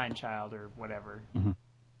Frankenstein child or whatever. Mm-hmm.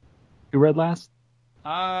 Who read last?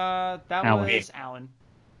 That Alan. was Alan.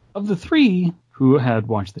 Of the three who had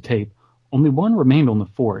watched the tape, only one remained on the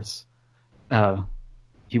force.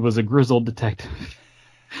 He was a grizzled detective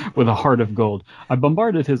with a heart of gold. I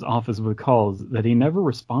bombarded his office with calls that he never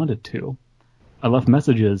responded to. I left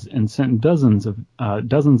messages and sent dozens of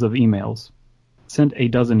emails. Sent a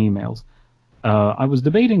dozen emails. I was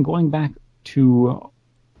debating going back to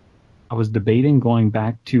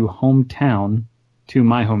hometown, to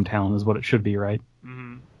my hometown is what it should be, right?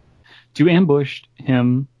 Mm-hmm. To ambush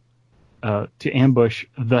him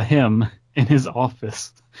in his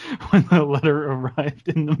office when the letter arrived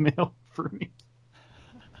in the mail for me.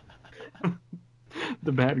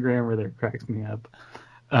 The bad grammar there cracks me up.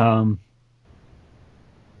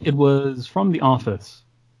 It was from the office,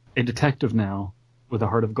 a detective now with a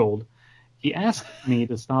heart of gold. He asked me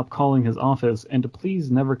to stop calling his office and to please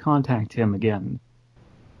never contact him again.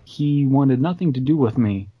 He wanted nothing to do with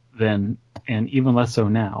me then, and even less so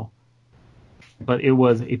now. But it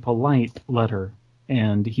was a polite letter,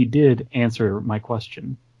 and he did answer my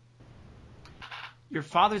question. Your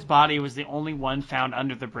father's body was the only one found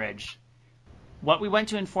under the bridge. When we went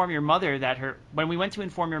to inform your mother that her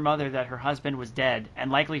husband was dead, and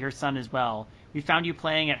likely her son as well, we found you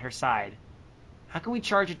playing at her side. How can we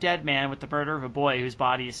charge a dead man with the murder of a boy whose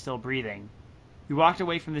body is still breathing? We walked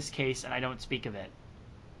away from this case, and I don't speak of it.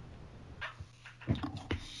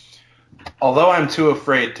 Although I'm too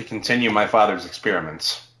afraid to continue my father's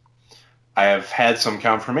experiments, I have had some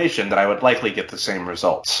confirmation that I would likely get the same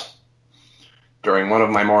results. During one of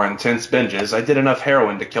my more intense binges, I did enough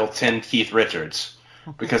heroin to kill 10 Keith Richards,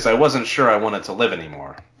 because I wasn't sure I wanted to live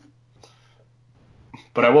anymore.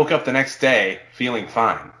 But I woke up the next day feeling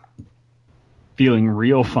fine. Feeling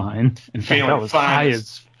real fine. In fact, that was high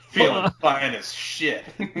as feeling fine as shit.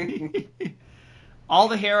 All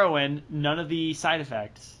the heroin, none of the side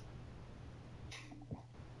effects.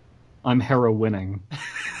 I'm heroining.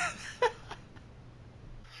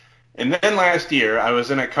 And then last year, I was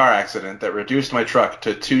in a car accident that reduced my truck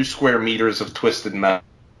to 2 square meters of twisted metal.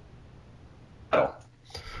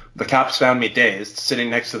 The cops found me dazed, sitting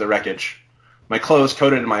next to the wreckage. My clothes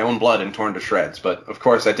coated in my own blood and torn to shreds, but of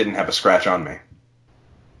course I didn't have a scratch on me.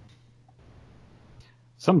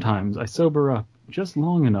 Sometimes I sober up just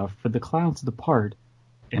long enough for the clouds to part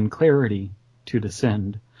and clarity to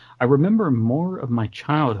descend. I remember more of my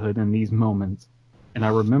childhood in these moments, and I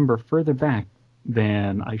remember further back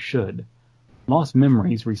than I should. Lost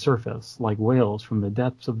memories resurface like whales from the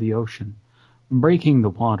depths of the ocean, breaking the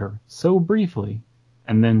water so briefly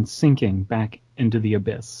and then sinking back into the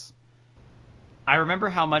abyss. I remember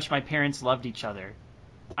how much my parents loved each other.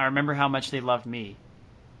 I remember how much they loved me.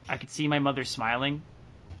 I could see my mother smiling.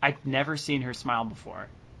 I'd never seen her smile before.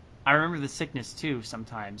 I remember the sickness too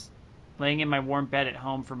sometimes, laying in my warm bed at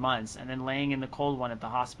home for months and then laying in the cold one at the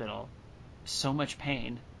hospital. So much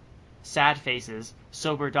pain. Sad faces,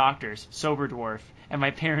 sober doctors, sober dwarf, and my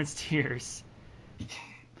parents' tears.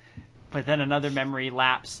 But then another memory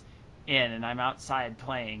laps in and I'm outside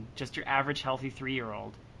playing, just your average healthy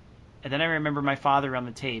 3-year-old. And then I remember my father on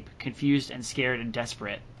the tape, confused and scared and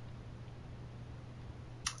desperate.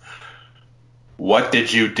 What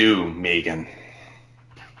did you do, Megan?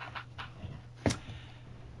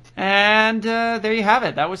 And there you have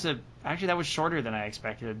it. That was shorter than I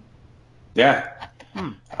expected. Yeah.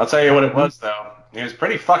 I'll tell you what it was, though. It was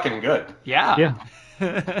pretty fucking good. Yeah.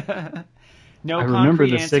 Yeah. No, I remember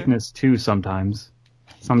the answer. sickness, too, sometimes.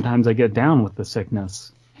 Sometimes I get down with the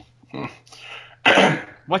sickness.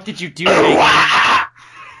 What did you do, Megan?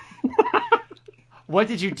 What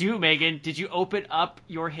did you do, Megan? Did you open up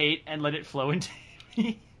your hate and let it flow into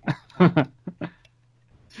me?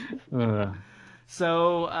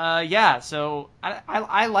 So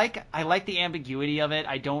I like the ambiguity of it.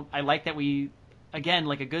 I like that we, again,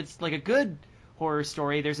 like a good horror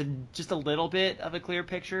story, there's just a little bit of a clear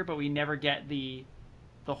picture, but we never get the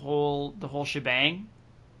whole shebang.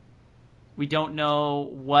 We don't know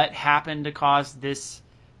what happened to cause this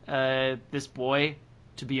boy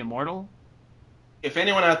to be immortal. If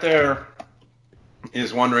anyone out there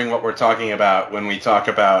is wondering what we're talking about when we talk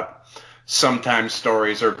about sometimes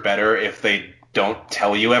stories are better if they don't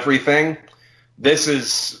tell you everything, this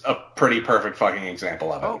is a pretty perfect fucking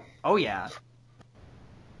example of it. Oh yeah.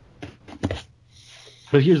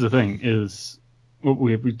 But here's the thing: is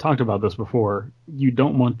we talked about this before. You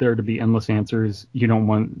don't want there to be endless answers. You don't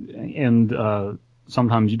want, and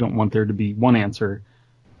sometimes you don't want there to be one answer.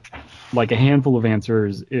 Like a handful of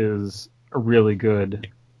answers is a really good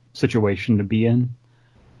situation to be in.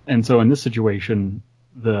 And so in this situation,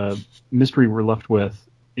 the mystery we're left with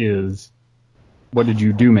is, what did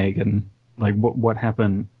you do, Megan? Like, what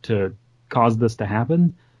happened to cause this to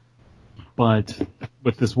happen? But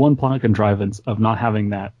with this one plot contrivance of not having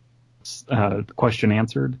that question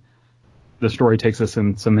answered, the story takes us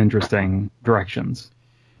in some interesting directions.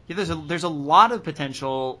 Yeah, there's a lot of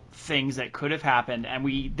potential things that could have happened,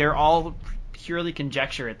 and they're all purely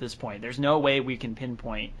conjecture at this point. There's no way we can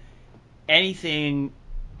pinpoint anything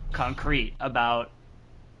concrete about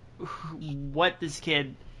what this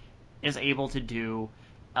kid is able to do,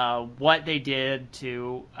 what they did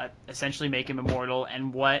to essentially make him immortal,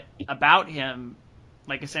 and what about him,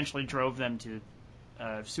 like, essentially drove them to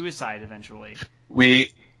suicide eventually.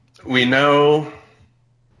 We know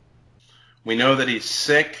that he's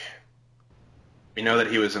sick. We know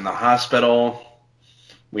that he was in the hospital.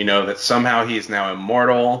 We know that somehow he's now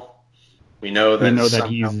immortal. We know that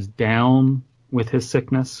he's down with his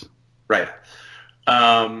sickness. Right.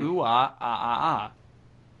 Ooh, ah, ah, ah, ah.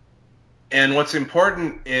 And what's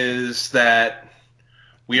important is that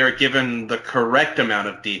we are given the correct amount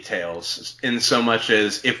of details, in so much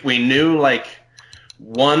as if we knew, like,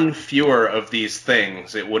 one fewer of these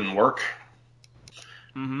things, it wouldn't work.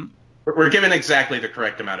 Mm-hmm. We're given exactly the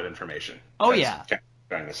correct amount of information. Oh, yeah. That's what I'm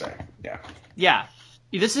trying to say. Yeah. Yeah.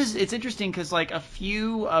 It's interesting because, like, a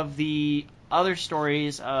few of the other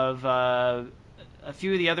stories I've read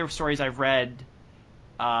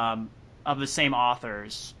of the same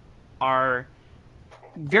authors are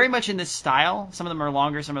very much in this style. Some of them are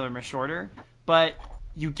longer, some of them are shorter, but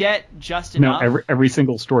you get just enough. No, every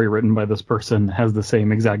single story written by this person has the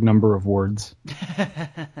same exact number of words,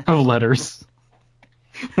 of letters.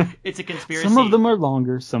 It's a conspiracy. Some of them are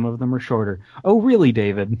longer, some of them are shorter. Oh, really,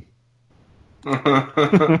 David?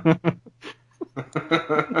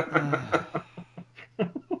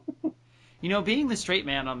 You know, being the straight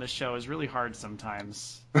man on this show is really hard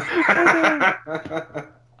sometimes. We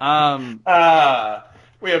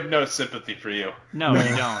have no sympathy for you. No,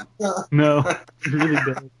 you don't. No, you really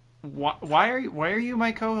don't. Why are you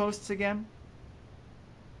my co-hosts again?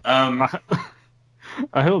 I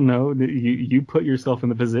don't know. You put yourself in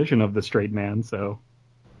the position of the straight man, so.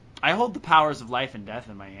 I hold the powers of life and death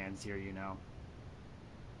in my hands here, you know.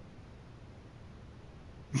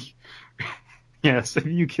 Yes, if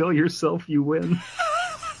you kill yourself, you win.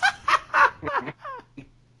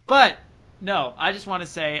 But no, I just want to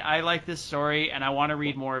say I like this story and I want to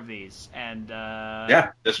read more of these. And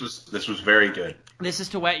yeah, this was very good. This is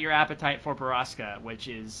to whet your appetite for Baraska, which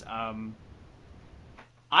is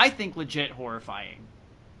I think legit horrifying.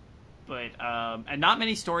 But and not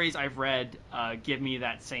many stories I've read give me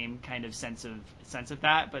that same kind of sense of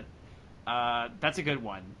that. But that's a good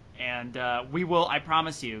one. And we will, I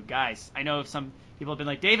promise you, guys, I know some people have been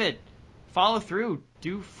like, David, follow through,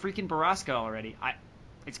 do freaking Baraska already.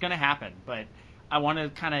 It's going to happen, but I want to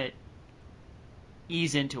kind of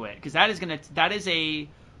ease into it, because that is a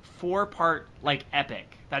 4-part, like,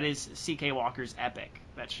 epic. That is C.K. Walker's epic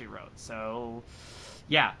that she wrote. So,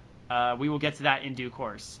 yeah, we will get to that in due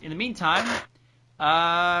course. In the meantime,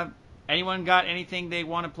 anyone got anything they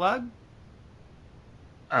want to plug?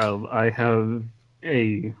 I have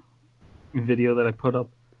a video that I put up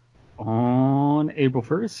on April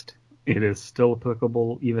 1st. It is still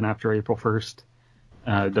applicable even after April 1st.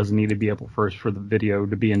 It doesn't need to be April 1st for the video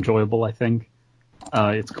to be enjoyable, I think.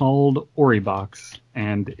 It's called Ori Box,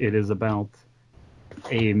 and it is about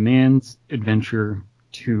a man's adventure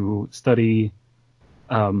to study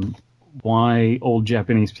why old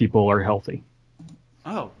Japanese people are healthy.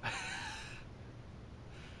 Oh.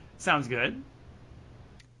 Sounds good.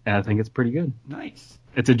 And I think it's pretty good. Nice.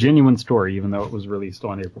 It's a genuine story, even though it was released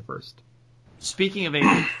on April 1st. Speaking of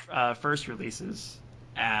April 1st releases,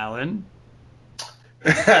 Alan.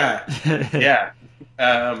 Yeah.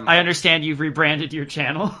 I understand you've rebranded your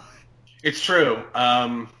channel. It's true.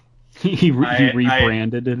 He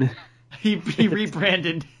rebranded it. He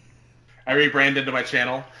rebranded. I rebranded to my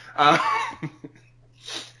channel.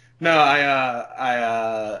 No,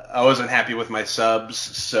 I wasn't happy with my subs,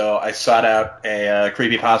 so I sought out a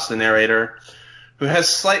creepypasta narrator who has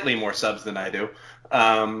slightly more subs than I do,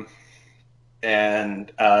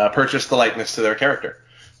 and purchased the likeness to their character.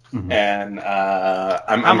 Mm-hmm. And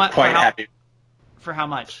I'm quite happy. For how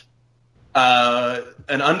much?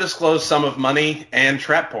 An undisclosed sum of money and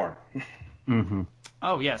trap porn. Mm-hmm.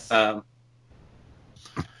 Oh, yes.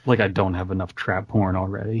 Like I don't have enough trap porn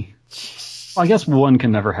already. Well, I guess one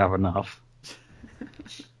can never have enough.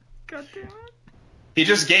 God damn it. He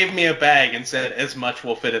just gave me a bag and said, as much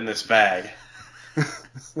will fit in this bag.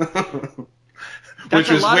 which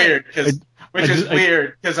was weird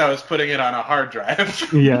because I was putting it on a hard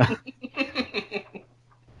drive. Yeah.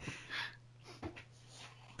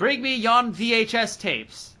 Bring me yon VHS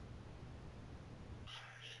tapes.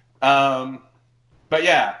 But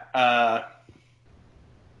yeah,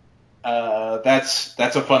 that's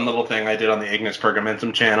a fun little thing I did on the Ignis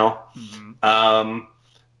Pergamentum channel. Mm-hmm.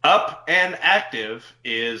 Up and active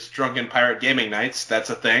is Drunken Pirate Gaming Nights. That's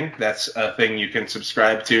a thing. That's a thing you can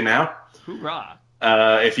subscribe to now. Hoorah!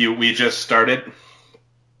 We just started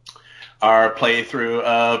our playthrough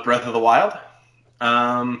of Breath of the Wild.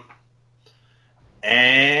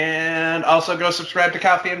 And also go subscribe to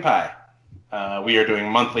Coffee and Pie. We are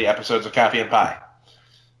doing monthly episodes of Coffee and Pie.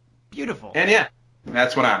 Beautiful. And yeah,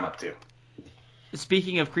 that's what I'm up to.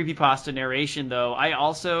 Speaking of creepypasta narration, though, I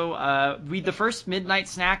also the first midnight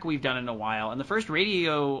snack we've done in a while, and the first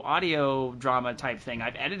radio audio drama type thing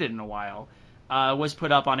I've edited in a while was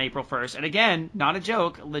put up on April 1st. And again, not a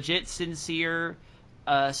joke, legit, sincere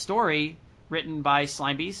story written by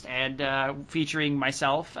Slimebeast and featuring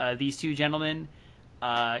myself, these two gentlemen,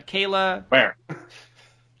 Kayla. Where?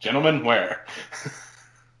 Gentlemen, where?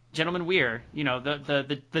 Gentleman Weir, you know,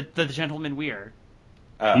 the Gentleman Weir.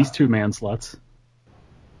 These two man sluts.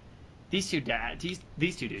 These two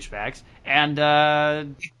douchebags, and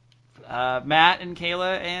Matt and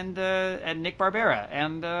Kayla and Nick Barbera,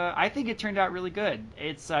 and I think it turned out really good.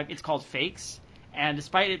 It's called Fakes, and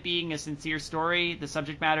despite it being a sincere story, the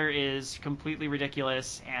subject matter is completely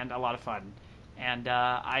ridiculous and a lot of fun. And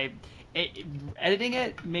editing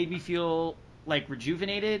it made me feel like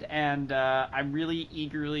rejuvenated, and I'm really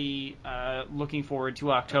eagerly looking forward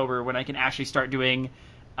to October when I can actually start doing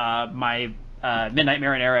my Midnight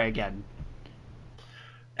Marinara again.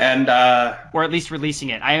 And or at least releasing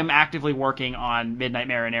it. I am actively working on Midnight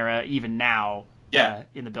Marinara even now. Yeah.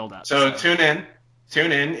 In the build-up. So tune in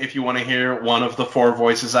if you want to hear one of the 4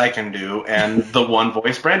 voices I can do and the 1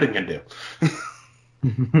 voice Brandon can do.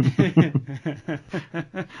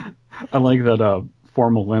 I like that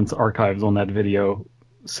Formal Lens archives on that video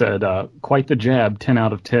said, quite the jab, 10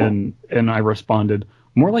 out of 10, and I responded,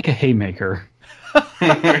 more like a haymaker.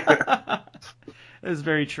 That's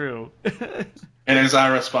very true. And as I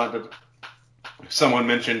responded, someone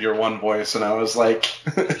mentioned your 1 voice, and I was like,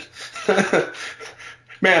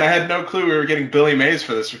 man, I had no clue we were getting Billy Mays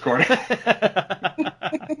for this recording.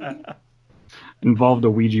 Involved a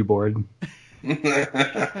Ouija board.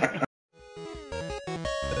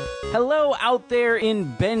 Hello out there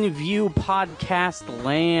in Benview podcast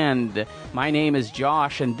land. My name is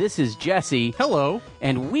Josh, and this is Jesse. Hello.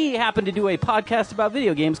 And we happen to do a podcast about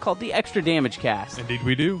video games called the Extra Damage Cast. Indeed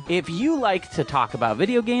we do. If you like to talk about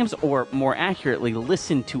video games, or more accurately,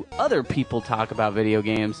 listen to other people talk about video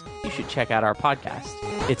games, you should check out our podcast.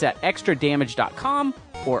 It's at extradamage.com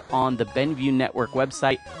or on the Benview Network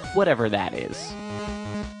website, whatever that is.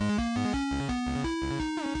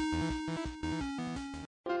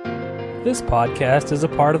 This podcast is a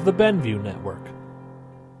part of the Benview Network.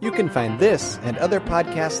 You can find this and other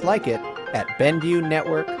podcasts like it at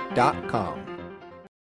BenviewNetwork.com.